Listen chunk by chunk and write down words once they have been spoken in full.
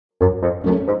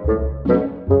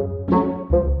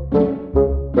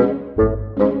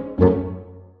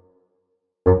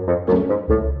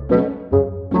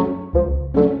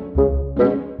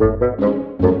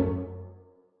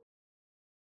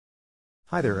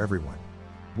Hi there everyone.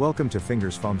 Welcome to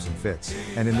Fingers, Fums and Fits,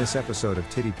 and in this episode of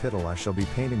TTPITL I shall be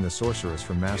painting the Sorceress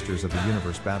from Masters of the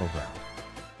Universe Battleground.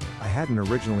 I hadn't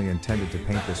originally intended to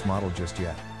paint this model just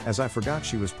yet, as I forgot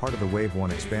she was part of the Wave 1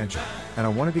 expansion, and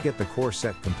I wanted to get the core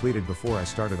set completed before I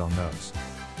started on those.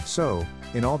 So,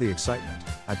 in all the excitement,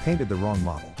 I painted the wrong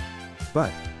model.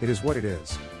 But, it is what it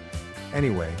is.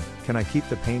 Anyway, can I keep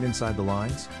the paint inside the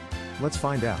lines? Let's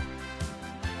find out.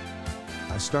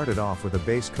 I started off with a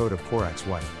base coat of Corax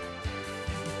White.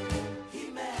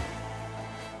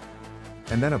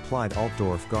 And then applied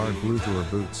Altdorf Guard Blue to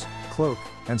her boots, cloak,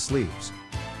 and sleeves.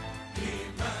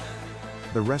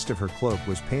 The rest of her cloak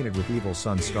was painted with Evil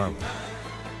Sun Scarlet.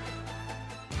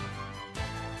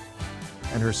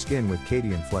 And her skin with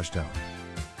Cadian Flesh Tone.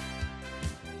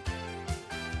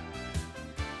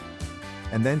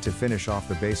 And then to finish off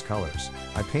the base colors,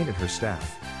 I painted her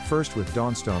staff, first with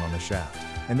Dawnstone on the shaft,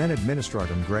 and then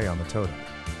Administratum Grey on the totem.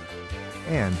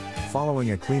 And,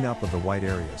 following a cleanup of the white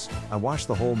areas, I washed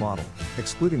the whole model,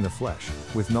 excluding the flesh,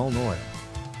 with Nuln Oil.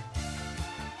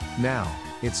 Now,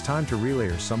 it's time to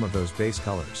relayer some of those base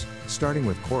colors, starting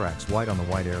with Corax White on the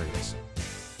white areas.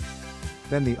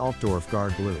 Then the Altdorf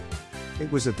Guard Blue.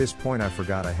 It was at this point I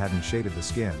forgot I hadn't shaded the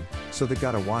skin, so that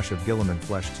got a wash of Guilliman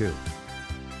flesh too.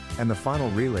 And the final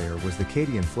relayer was the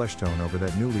Cadian Flesh Tone over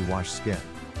that newly washed skin.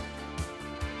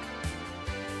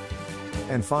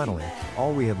 And finally,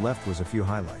 all we had left was a few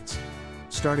highlights.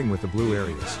 Starting with the blue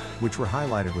areas, which were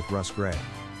highlighted with rust gray.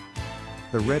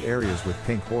 The red areas with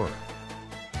pink horror.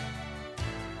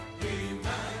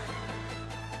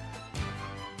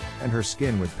 And her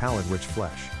skin with pallid witch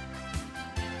flesh.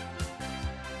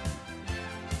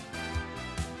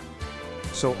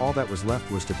 So all that was left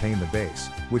was to paint the base,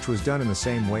 which was done in the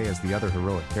same way as the other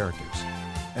heroic characters.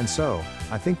 And so,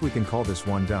 I think we can call this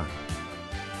one done.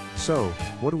 So,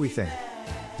 what do we think?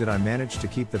 Did I manage to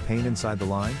keep the paint inside the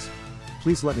lines?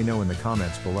 Please let me know in the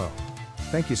comments below.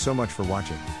 Thank you so much for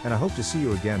watching, and I hope to see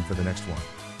you again for the next one.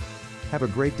 Have a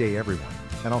great day everyone,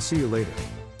 and I'll see you later.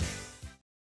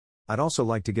 I'd also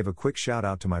like to give a quick shout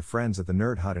out to my friends at the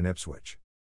Nerd Hut in Ipswich.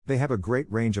 They have a great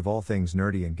range of all things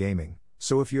nerdy and gaming,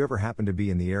 so if you ever happen to be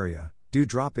in the area, do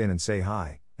drop in and say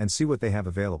hi, and see what they have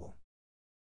available.